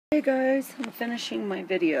Hey guys, I'm finishing my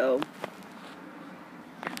video.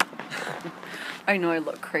 I know I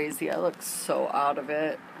look crazy. I look so out of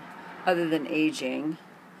it. Other than aging,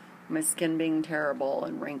 my skin being terrible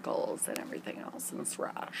and wrinkles and everything else and this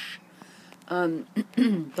rash.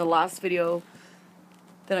 The last video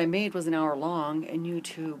that I made was an hour long and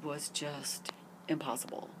YouTube was just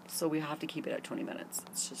impossible. So we have to keep it at 20 minutes.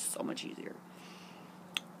 It's just so much easier.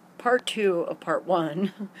 Part 2 of part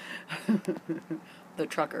 1, the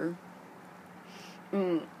trucker.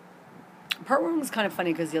 Part 1 was kind of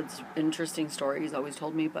funny because he had interesting stories always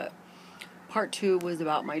told me, but part 2 was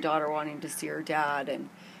about my daughter wanting to see her dad,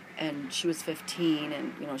 and she was 15,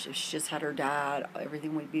 and she just had her dad,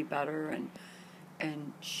 everything would be better,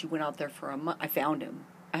 and she went out there for a month. I found him.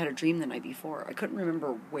 I had a dream the night before. I couldn't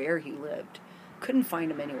remember where he lived. Couldn't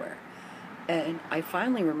find him anywhere. And I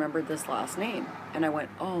finally remembered this last name, and I went,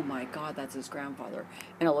 oh my God, that's his grandfather.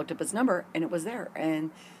 And I looked up his number, and it was there, and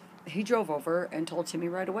he drove over and told Timmy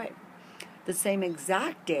right away. The same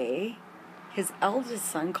exact day, his eldest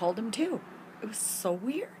son called him too. It was so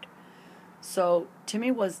weird. So Timmy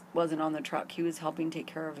wasn't on the truck. He was helping take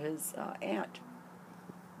care of his aunt.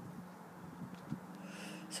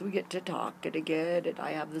 So we get to talk again, and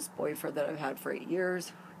I have this boyfriend that I've had for 8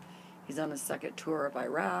 years. He's on his second tour of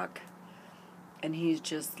Iraq, and he's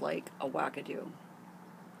just like a wackadoo.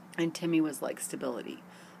 And Timmy was like stability.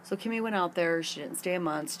 So Kimmy went out there. She didn't stay a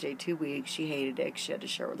month, stayed 2 weeks. She hated it. She had to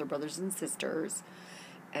share with her brothers and sisters.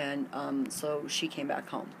 And so she came back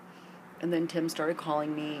home. And then Tim started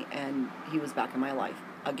calling me, and he was back in my life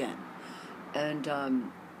again.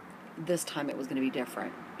 And this time it was going to be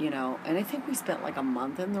different, And I think we spent like a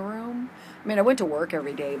month in the room. I mean, I went to work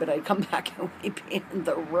every day, but I'd come back and we'd be in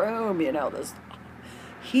the room, this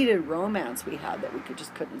heated romance we had that we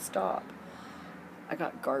just couldn't stop. I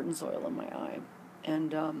got garden soil in my eye.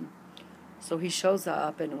 And so he shows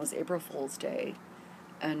up, and it was April Fool's Day,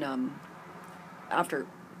 and after,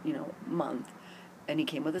 a month, and he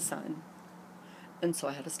came with a son, and so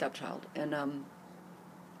I had a stepchild, and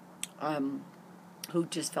who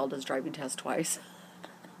just failed his driving test twice.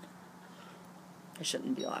 I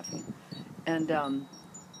shouldn't be laughing. And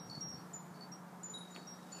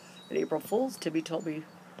at April Fool's, Timmy told me,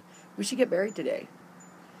 we should get married today.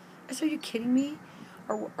 I said, are you kidding me?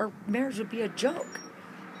 Our marriage would be a joke.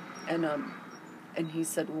 And he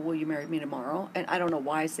said, well, will you marry me tomorrow? And I don't know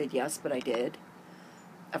why I said yes, but I did.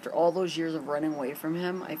 After all those years of running away from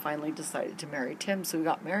him, I finally decided to marry Tim. So we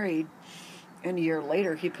got married, and a year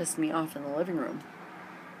later, he pissed me off in the living room.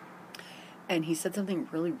 And he said something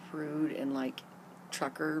really rude and like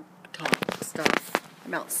trucker talk stuff.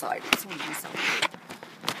 I'm outside. It's windy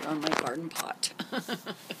on my garden pot.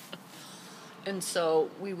 And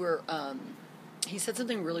so we were, he said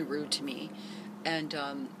something really rude to me, and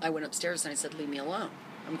I went upstairs and I said, leave me alone.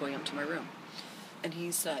 I'm going up to my room. And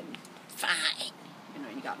he said, fine.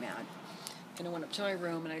 He got mad. And I went up to my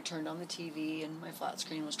room and I turned on the TV, and my flat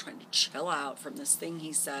screen was trying to chill out from this thing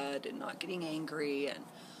he said and not getting angry and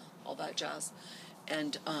all that jazz.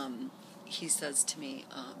 And he says to me,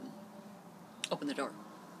 open the door.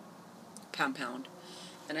 Pound, pound.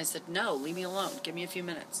 And I said, no, leave me alone. Give me a few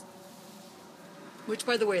minutes. Which,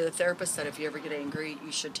 by the way, the therapist said if you ever get angry,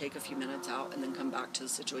 you should take a few minutes out and then come back to the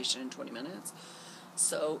situation in 20 minutes.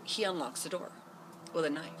 So he unlocks the door with a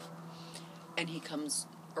knife. And he comes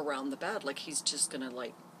around the bed like he's just going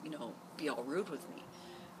to, be all rude with me.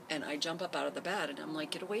 And I jump up out of the bed, and I'm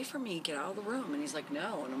like, get away from me. Get out of the room. And he's like,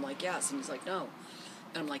 no. And I'm like, yes. And he's like, no.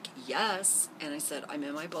 And I'm like, yes. And I said, I'm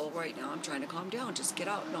in my bubble right now. I'm trying to calm down. Just get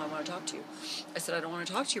out. No, I want to talk to you. I said, I don't want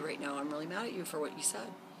to talk to you right now. I'm really mad at you for what you said.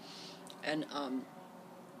 And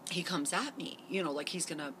he comes at me, like he's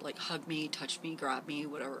going to hug me, touch me, grab me,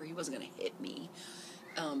 whatever. He wasn't going to hit me.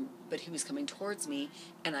 But he was coming towards me,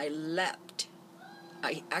 and I leapt.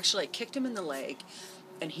 I kicked him in the leg,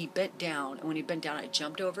 and he bent down. And when he bent down, I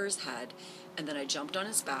jumped over his head, and then I jumped on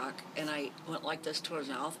his back, and I went like this to his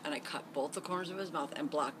mouth, and I cut both the corners of his mouth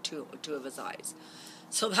and blocked two of his eyes.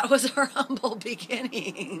 So that was our humble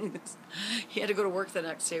beginnings. He had to go to work the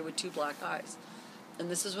next day with 2 black eyes. And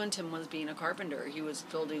this is when Tim was being a carpenter. He was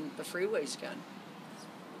building the freeways again.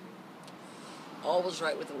 All was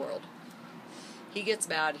right with the world. He gets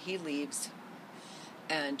mad. He leaves.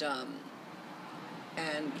 And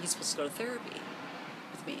he's supposed to go to therapy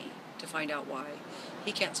with me to find out why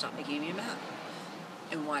he can't stop making me mad.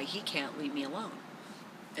 And why he can't leave me alone.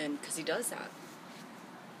 And because he does that.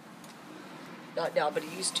 Not now, but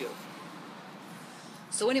he used to.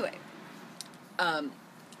 So anyway,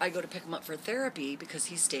 I go to pick him up for therapy because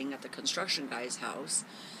he's staying at the construction guy's house,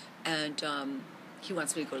 and he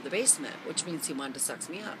wants me to go to the basement, which means he wanted to sex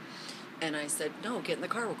me up. And I said, no, get in the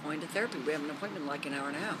car. We're going to therapy. We have an appointment in like an hour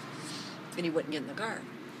and a half. And he wouldn't get in the car.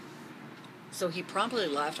 So he promptly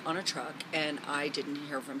left on a truck, and I didn't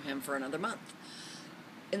hear from him for another month.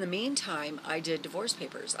 In the meantime, I did divorce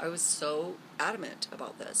papers. I was so adamant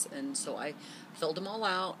about this. And so I filled them all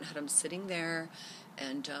out, had them sitting there,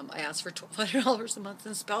 and I asked for $1,200 a month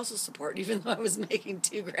in spousal support, even though I was making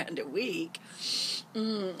 $2,000 a week.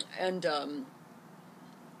 And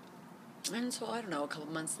so, I don't know, a couple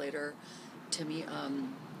months later, Timmy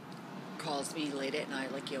calls me late at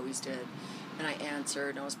night like he always did. And I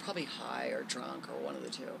answered, and I was probably high or drunk or one of the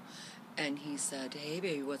two. And he said, hey,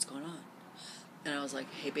 baby, what's going on? And I was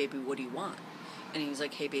like, hey, baby, what do you want? And he was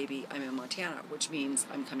like, hey, baby, I'm in Montana, which means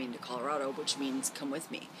I'm coming to Colorado, which means come with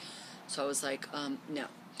me. So I was like, no.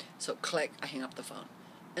 So click, I hang up the phone.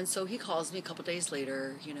 And so he calls me a couple days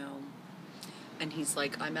later, and he's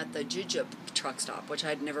like, I'm at the Jujub truck stop, which I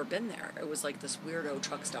had never been there. It was like this weirdo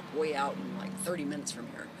truck stop way out in like 30 minutes from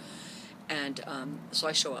here. And so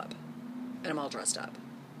I show up, and I'm all dressed up.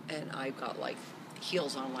 And I've got like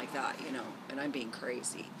heels on like that, and I'm being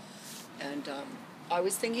crazy. And I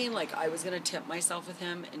was thinking like I was going to tempt myself with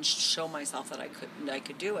him and show myself that I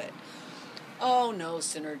could do it. Oh, no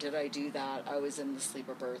sooner did I do that, I was in the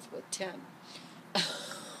sleeper berth with Tim.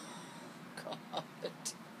 God.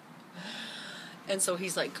 And so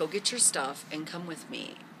he's like, go get your stuff and come with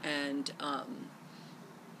me. And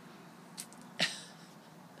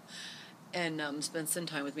spend some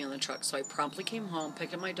time with me on the truck. So I promptly came home,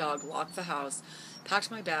 picked up my dog, locked the house,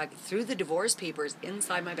 packed my bag, threw the divorce papers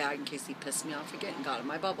inside my bag in case he pissed me off again, and got in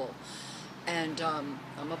my bubble. And I'm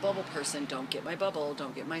a bubble person. Don't get my bubble.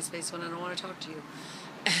 Don't get my space when I don't want to talk to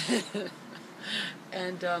you.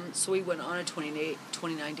 And so we went on a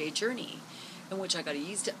 29-day journey in which I got a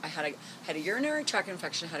yeast. I had a urinary tract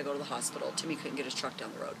infection. I had to go to the hospital. Timmy couldn't get his truck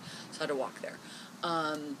down the road, so I had to walk there.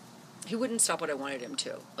 He wouldn't stop what I wanted him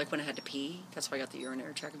to. Like when I had to pee, that's why I got the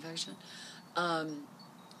urinary tract infection.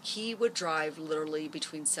 He would drive literally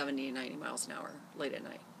between 70 and 90 miles an hour late at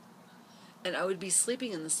night. And I would be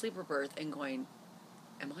sleeping in the sleeper berth and going,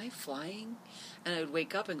 am I flying? And I would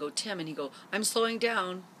wake up and go, Tim, and he'd go, I'm slowing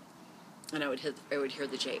down. And I would hear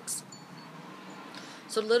the jakes.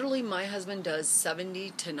 So literally my husband does 70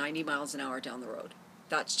 to 90 miles an hour down the road.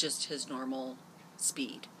 That's just his normal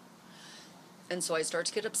speed. And so I start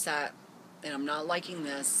to get upset, and I'm not liking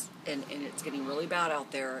this, and it's getting really bad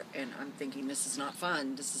out there, and I'm thinking, this is not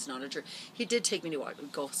fun, this is not a journey. He did take me to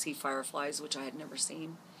go see fireflies, which I had never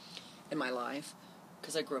seen in my life,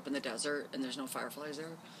 because I grew up in the desert, and there's no fireflies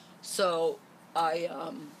there. So I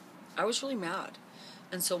was really mad.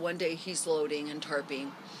 And so one day he's loading and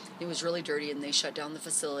tarping. He was really dirty, and they shut down the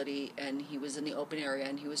facility, and he was in the open area,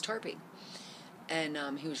 and he was tarping.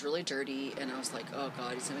 And he was really dirty, and I was like, oh,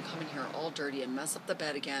 God, he's going to come in here all dirty and mess up the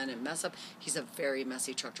bed again and mess up. He's a very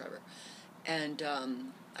messy truck driver. And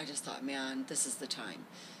I just thought, man, this is the time.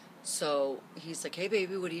 So he's like, hey,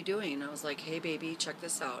 baby, what are you doing? And I was like, hey, baby, check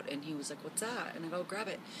this out. And he was like, what's that? And I go, grab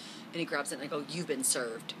it. And he grabs it, and I go, you've been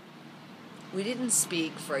served. We didn't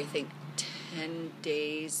speak for, I think, 10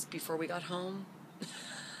 days before we got home.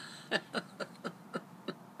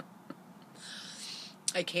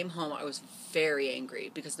 I came home, I was very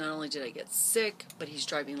angry, because not only did I get sick, but he's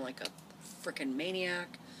driving like a freaking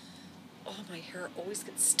maniac. Oh, my hair always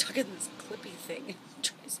gets stuck in this clippy thing. It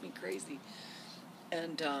drives me crazy.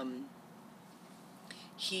 And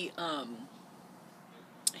he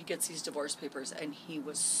gets these divorce papers, and he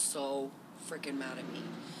was so freaking mad at me.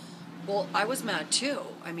 Well, I was mad too.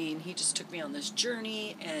 I mean, he just took me on this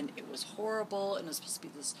journey, and it was horrible, and it was supposed to be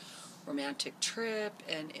this romantic trip,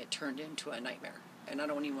 and it turned into a nightmare. And I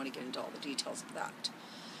don't even want to get into all the details of that,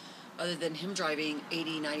 other than him driving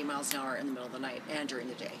 80, 90 miles an hour in the middle of the night and during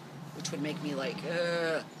the day, which would make me like,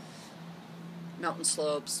 mountain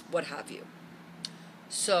slopes, what have you.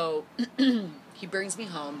 So he brings me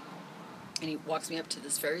home, and he walks me up to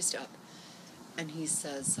this ferry step, and he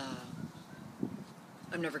says,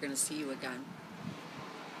 I'm never going to see you again.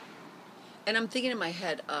 And I'm thinking in my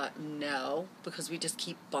head, no, because we just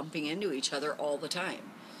keep bumping into each other all the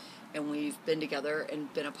time. And we've been together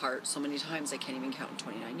and been apart so many times I can't even count in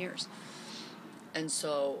 29 years. And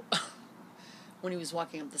so when he was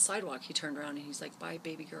walking up the sidewalk, he turned around and he's like, bye,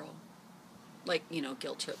 baby girl. Like,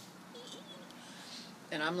 guilt trip.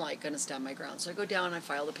 And I'm like going to stand my ground. So I go down and I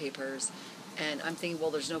file the papers. And I'm thinking,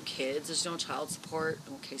 well, there's no kids. There's no child support.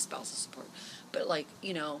 Okay, spousal support. But, like,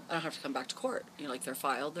 I don't have to come back to court. Like, they're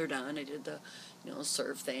filed. They're done. I did the,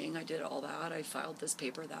 serve thing. I did all that. I filed this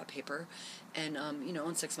paper, that paper. And,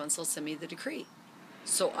 in 6 months, they'll send me the decree.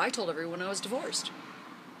 So I told everyone I was divorced.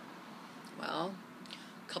 Well,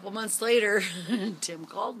 a couple months later, Tim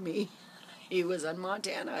called me. he was in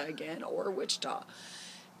Montana again, or Wichita,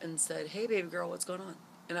 and said, "Hey, baby girl, what's going on?"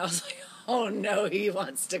 And I was like, "Oh no, he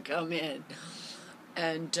wants to come in."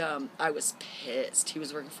 And I was pissed. He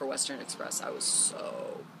was working for Western Express. I was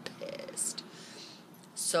so pissed.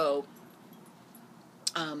 So,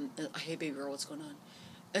 "Hey, baby girl, what's going on?"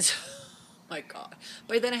 And so, my God.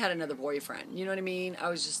 By then I had another boyfriend. You know what I mean? I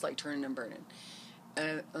was just like turning and burning.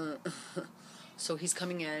 And so he's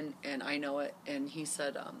coming in, and I know it, and he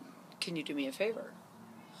said, "Can you do me a favor?"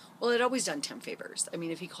 Well, I'd always done Tim favors. I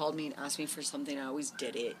mean, if he called me and asked me for something, I always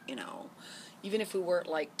did it, you know. Even if we weren't,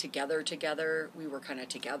 like, together, we were kind of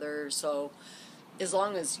together. So, as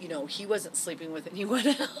long as, you know, he wasn't sleeping with anyone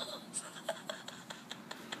else.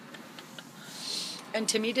 And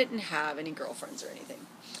Timmy didn't have any girlfriends or anything.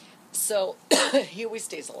 So, he always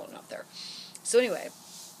stays alone up there. So, anyway,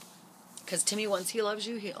 because Timmy, once he loves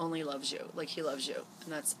you, he only loves you. Like, he loves you.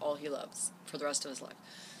 And that's all he loves for the rest of his life.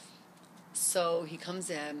 So he comes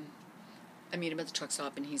in, I meet him at the truck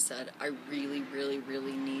stop, and he said, "I really, really,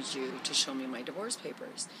 really need you to show me my divorce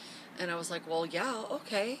papers." And I was like, "Well, yeah,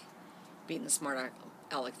 okay," being the smart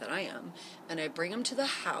aleck that I am. And I bring him to the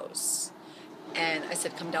house, and I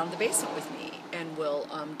said, "Come down to the basement with me, and we'll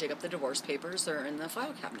dig up the divorce papers. They're in the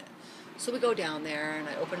file cabinet." So we go down there, and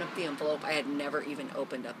I open up the envelope. I had never even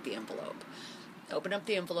opened up the envelope. I open up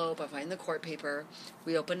the envelope, I find the court paper,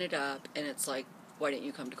 we open it up, and it's like, "Why didn't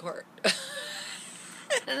you come to court?"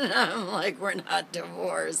 And I'm like, "We're not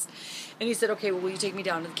divorced." And he said, "Okay, well, will you take me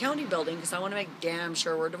down to the county building, because I want to make damn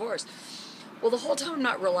sure we're divorced." Well, the whole time I'm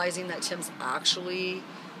not realizing that Tim's actually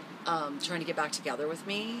trying to get back together with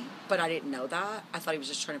me, but I didn't know that. I thought he was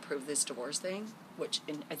just trying to prove this divorce thing, which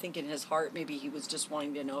I think in his heart, maybe he was just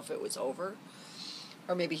wanting to know if it was over,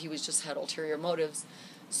 or maybe he was just had ulterior motives.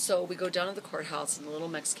 So we go down to the courthouse, and the little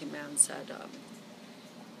Mexican man said,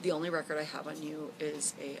 "The only record I have on you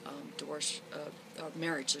is a divorce,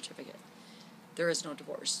 marriage certificate. There is no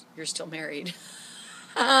divorce. You're still married."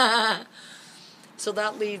 So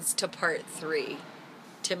that leads to part 3.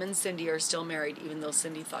 Tim and Cindy are still married, even though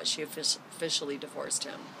Cindy thought she officially divorced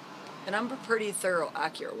him. And I'm a pretty thorough,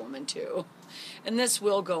 accurate woman, too. And this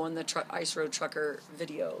will go in the Ice Road Trucker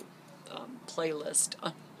video playlist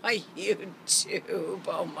on my YouTube.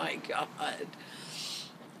 Oh, my God.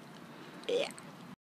 Yeah.